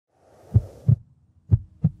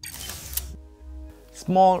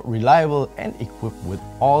Small, reliable and equipped with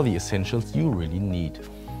all the essentials you really need.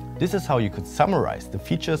 This is how you could summarize the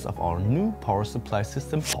features of our new power supply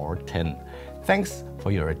system Power 10. Thanks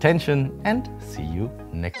for your attention and see you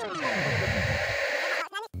next time.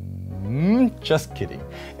 Just kidding,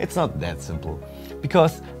 it's not that simple.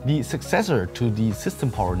 Because the successor to the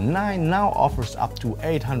System Power 9 now offers up to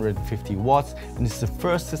 850 watts and is the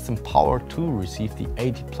first system power to receive the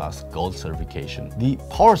 80+ Gold certification. The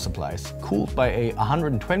power supply is cooled by a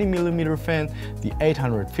 120mm fan. The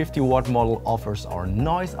 850 watt model offers our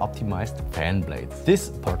noise optimized fan blades. This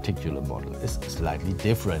particular model is slightly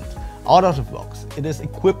different. Out of the box, it is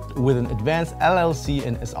equipped with an advanced LLC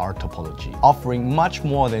and SR topology, offering much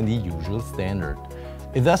more than the usual standard.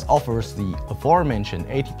 It thus offers the aforementioned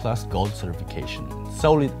 80+ Gold certification.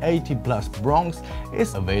 Solid 80+ bronze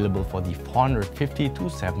is available for the 450 to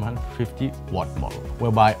 750 watt model,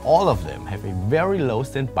 whereby all of them have a very low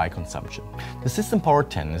standby consumption. The System Power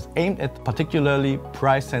 10 is aimed at particularly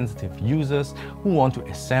price-sensitive users who want to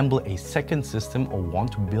assemble a second system or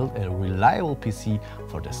want to build a reliable PC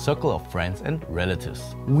for their circle of friends and relatives.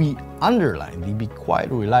 We underline the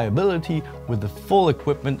bequiet reliability with the full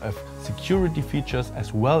equipment of security features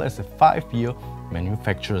as well as a 5-year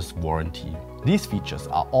manufacturer's warranty. These features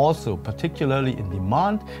are also particularly in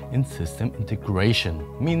demand in system integration,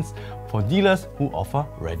 means for dealers who offer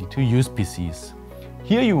ready-to-use PCs.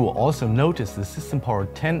 Here you will also notice the System Power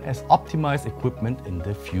 10 as optimized equipment in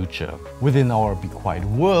the future. Within our bequiet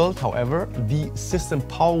world, however, the System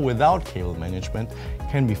Power without cable management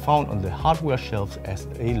can be found on the hardware shelves as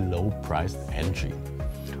a low-priced entry.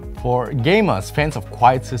 For gamers, fans of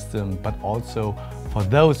quiet system, but also for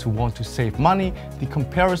those who want to save money, the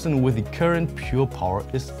comparison with the current pure power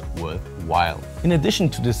is worthwhile. In addition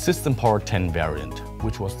to the System Power 10 variant,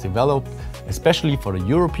 which was developed especially for the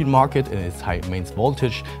European market and its high mains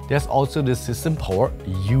voltage, there's also the System Power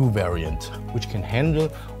U variant, which can handle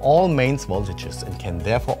all mains voltages and can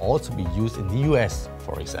therefore also be used in the US,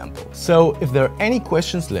 for example. So if there are any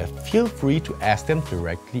questions left, feel free to ask them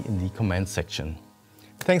directly in the comment section.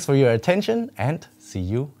 Thanks for your attention and see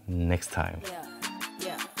you next time.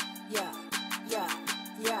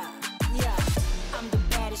 I'm the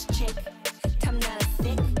baddest chick.